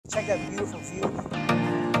Check that beautiful view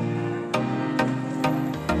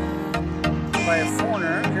by a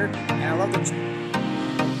foreigner here, and I love the.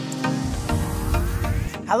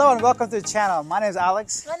 Hello and welcome to the channel. My name is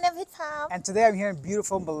Alex. My name is Tom. And today I'm here in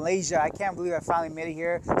beautiful Malaysia. I can't believe I finally made it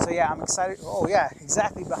here. So yeah, I'm excited. Oh yeah,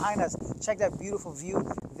 exactly behind us. Check that beautiful view.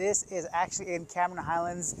 This is actually in Cameron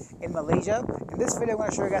Highlands in Malaysia. In this video, I'm going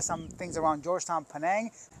to show you guys some things around Georgetown, Penang.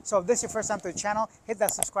 So if this is your first time to the channel, hit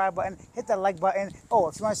that subscribe button, hit that like button. Oh,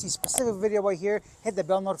 if you want to see a specific video right here, hit the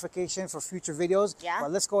bell notification for future videos. Yeah.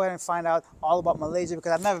 But let's go ahead and find out all about Malaysia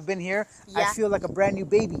because I've never been here. Yeah. I feel like a brand new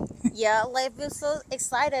baby. Yeah, like we're so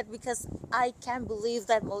excited because I can't believe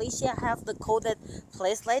that Malaysia have the colded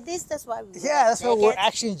place like this. That's why we Yeah, that's why we're jacket.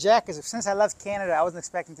 actually in jackets. Since I left Canada, I wasn't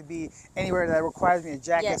expecting to be anywhere that requires me a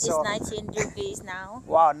jacket. Yeah, it's so 19 degrees now.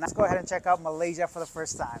 wow, let's go ahead and check out Malaysia for the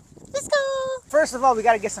first time. Let's go. First of all, we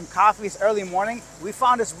got to get some coffee. It's early morning. We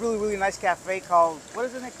found this really nice cafe called, what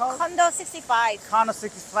is it called? Condo 65. Condo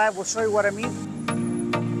 65. We'll show you what I mean.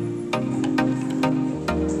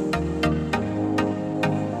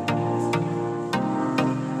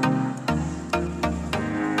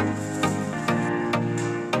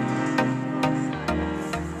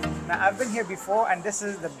 I've been here before, and this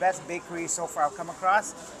is the best bakery so far I've come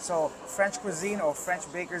across. So French cuisine or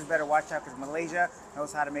French bakers better watch out because Malaysia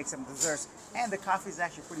knows how to make some desserts. And the coffee is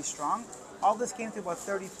actually pretty strong. All this came to about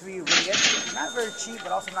 33 ringgit. Not very cheap,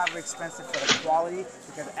 but also not very expensive for the quality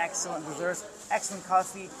because excellent desserts, excellent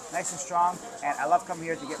coffee, nice and strong. And I love coming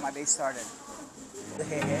here to get my day started.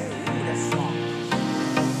 Hey, ooh, that's strong.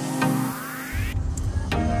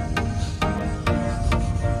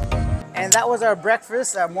 And that was our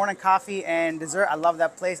breakfast, morning coffee and dessert. I love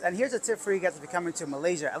that place. And here's a tip for you guys if you're coming to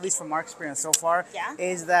Malaysia, at least from our experience so far,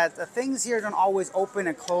 is that things here don't always open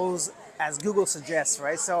and close as Google suggests,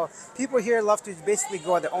 right? So people here love to basically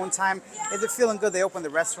go at their own time. If they're feeling good, they open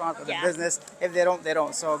the restaurant or the business. If they don't, they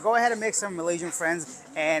don't. So go ahead and make some Malaysian friends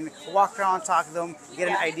and walk around, talk to them, get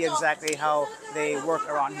an idea exactly how they work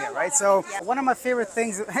around here, right? So one of my favorite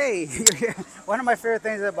things, hey, one of my favorite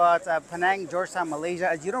things about Penang, Georgetown,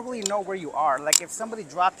 Malaysia is you don't really know where you are. Like if somebody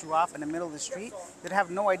dropped you off in the middle of the street, you'd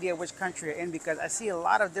have no idea which country you're in because I see a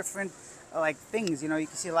lot of different like things, you know, you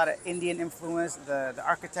can see a lot of Indian influence. The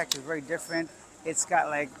architecture is very different. It's got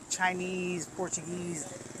like Chinese, Portuguese,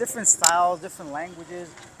 different styles, different languages,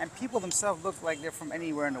 and people themselves look like they're from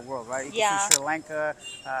anywhere in the world, right? You can see Sri Lanka,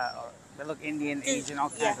 they look Indian, Asian,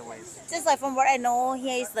 all kinds of ways. Just like from what I know,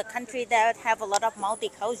 here is the country that have a lot of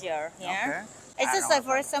multicultural here. Okay. It's just like,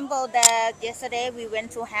 for example, that yesterday we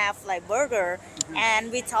went to have like burger, and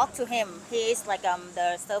we talked to him. He is like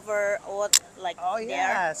the server or like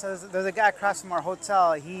yeah, so there's a guy across from our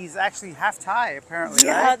hotel. He's actually half Thai apparently.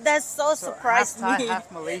 Yeah, right? that's so surprised half Thai, me.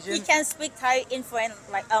 half Malaysian. He can speak Thai in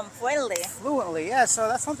fluently. Fluently, yeah. So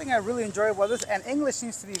that's something I really enjoy about this. And English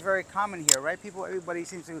seems to be very common here, right? Everybody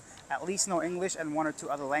seems to at least know English and one or two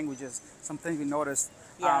other languages. Some things we noticed.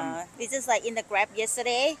 Yeah, we just like in the Grab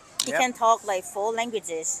yesterday. He can talk like 4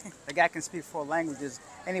 languages. The guy can speak 4 languages.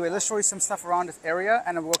 Anyway, let's show you some stuff around this area,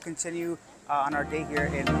 and then we'll continue on our day here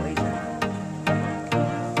in Malaysia.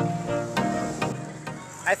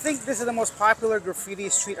 I think this is the most popular graffiti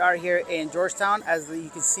street art here in Georgetown. As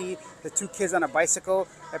you can see, the 2 kids on a bicycle.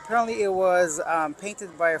 Apparently, it was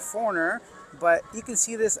painted by a foreigner, but you can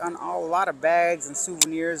see this on a lot of bags and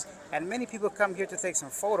souvenirs. And many people come here to take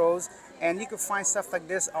some photos, and you can find stuff like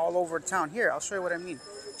this all over town. Here, I'll show you what I mean.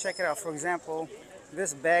 Check it out. For example,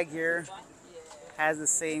 this bag here has the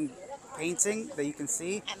same painting that you can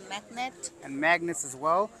see. And magnet. And magnets as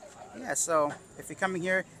well. Yeah, so if you're coming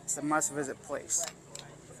here, it's a must-visit place.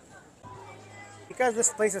 Because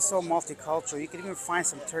this place is so multicultural, you can even find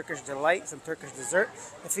some Turkish delight, some Turkish dessert.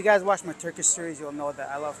 If you guys watch my Turkish series, you'll know that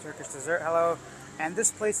I love Turkish dessert. Hello. And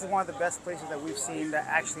this place is one of the best places that we've seen that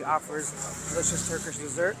actually offers delicious Turkish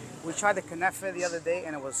dessert. We tried the kunefe the other day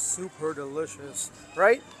and it was super delicious,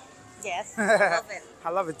 right? Yes, I love it. I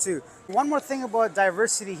love it too. One more thing about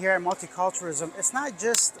diversity here and multiculturalism, it's not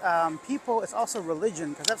just people, it's also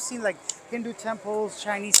religion. Because I've seen like Hindu temples,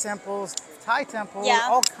 Chinese temples, Thai temples,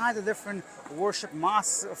 all kinds of different worship,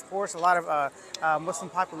 mosques, of course, a lot of Muslim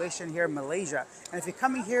population here in Malaysia. And if you're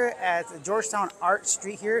coming here at Georgetown Art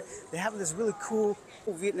Street here, they have this really cool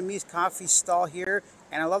Vietnamese coffee stall here.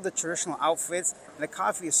 And I love the traditional outfits. And the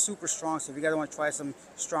coffee is super strong, so if you guys want to try some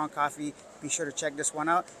strong coffee, be sure to check this one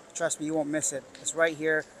out. Trust me, you won't miss it. It's right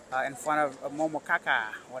here in front of Momo Kaka,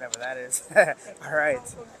 whatever that is. All right.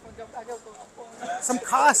 Some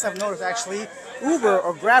costs I've noticed actually, Uber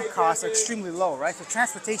or Grab costs are extremely low, right? So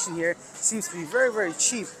transportation here seems to be very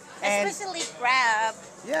cheap. Especially crab.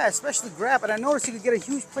 Yeah, especially Grab. And I noticed you could get a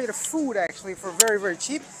huge plate of food actually for very, very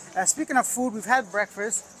cheap. Speaking of food, we've had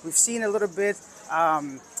breakfast. We've seen a little bit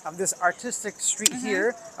of this artistic street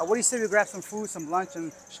here. What do you say we grab some food, some lunch,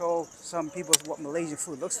 and show some people what Malaysian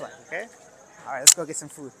food looks like, okay? All right, let's go get some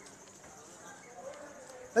food.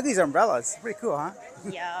 Look at these umbrellas. Pretty cool, huh?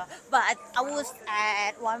 Yeah, but I would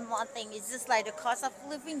add one more thing. It's just like the cost of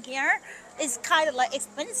living here is kind of like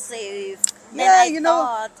expensive. Yeah, than I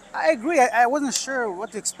thought. I agree. I wasn't sure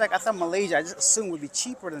what to expect. I thought Malaysia, I just assumed would be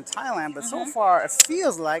cheaper than Thailand, but so far it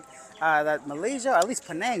feels like that Malaysia, at least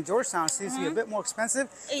Penang, Georgetown, seems to be a bit more expensive.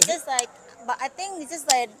 It's just like, but I think it's just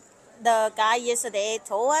like the guy yesterday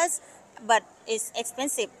told us, but it's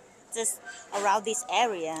expensive just around this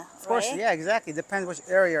area. Of course, right? yeah, exactly. Depends which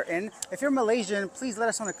area you're in. If you're Malaysian, please let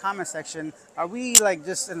us know in the comment section. Are we like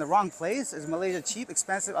just in the wrong place? Is Malaysia cheap,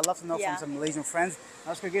 expensive? I'd love to know from some Malaysian friends.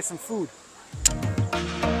 Now let's go get some food.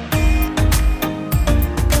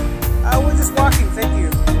 We're just walking, thank you.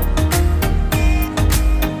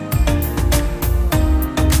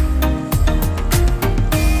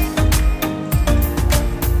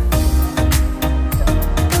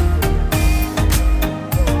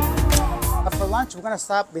 For lunch, we're gonna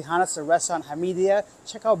stop behind us at restaurant Hamidia.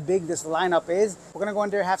 Check how big this lineup is. We're gonna go in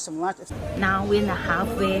there, have some lunch. Now we're in the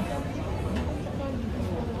halfway.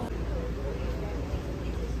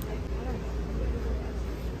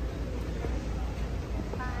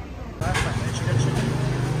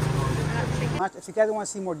 If you guys want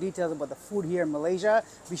to see more details about the food here in Malaysia,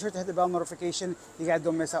 be sure to hit the bell notification. You guys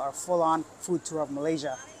don't miss out our full-on food tour of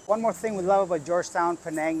Malaysia. One more thing we love about Georgetown,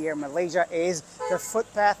 Penang here in Malaysia is their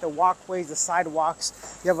footpath, the walkways, the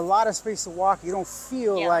sidewalks. You have a lot of space to walk. You don't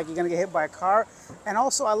feel like you're going to get hit by a car. And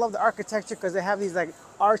also, I love the architecture because they have these like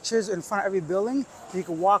arches in front of every building. So you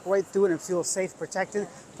can walk right through it and feel safe, protected.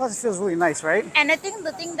 Plus, it feels really nice, right? And I think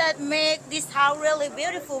the thing that makes this house really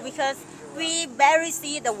beautiful because we barely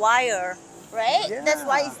see the wire. Right? Yeah. That's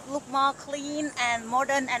why it look more clean and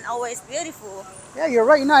modern and always beautiful. Yeah, you're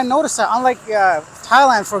right. I noticed that. Unlike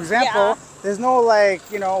Thailand, for example, there's no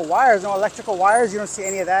wires, no electrical wires. You don't see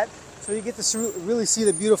any of that. So you get to really see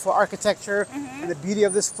the beautiful architecture and the beauty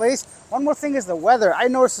of this place. One more thing is the weather. I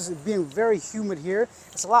noticed this being very humid here.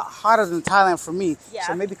 It's a lot hotter than Thailand for me. Yeah.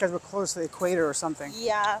 So maybe because we're close to the equator or something.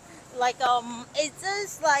 Yeah, like it's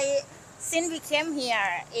just like since we came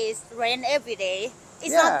here, it's rain every day.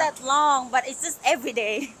 It's not that long, but it's just every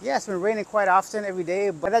day. Yeah, it's been raining quite often every day,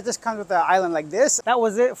 but that just comes with an island like this. That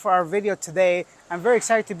was it for our video today. I'm very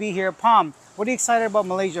excited to be here. Palm, what are you excited about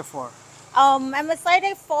Malaysia for? I'm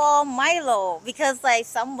excited for Milo because like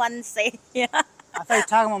someone say, I thought you were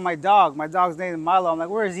talking about my dog. My dog's name is Milo. I'm like,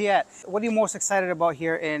 where is he at? What are you most excited about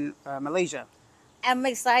here in Malaysia? I'm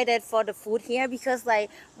excited for the food here because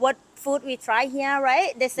like what food we try here,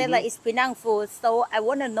 right? They say like it's Penang food, so I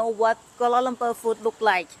want to know what Kuala Lumpur food look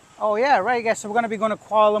like. Oh yeah, right guys. So we're gonna be going to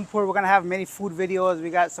Kuala Lumpur. We're gonna have many food videos.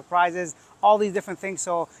 We got surprises, all these different things.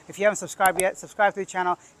 So if you haven't subscribed yet, subscribe to the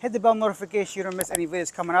channel. Hit the bell notification. You don't miss any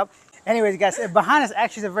videos coming up. Anyways, guys, behind us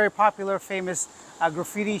actually is a very popular, famous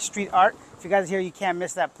graffiti street art. If you guys are here, you can't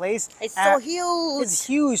miss that place. It's so huge. It's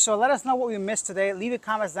huge. So let us know what we missed today. Leave your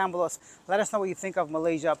comments down below. Let us know what you think of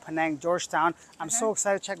Malaysia, Penang, Georgetown. I'm so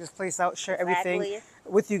excited to check this place out, share everything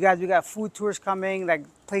with you guys. We got food tours coming, like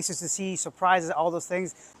places to see, surprises, all those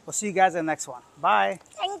things. We'll see you guys in the next one. Bye.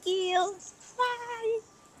 Thank you. Bye.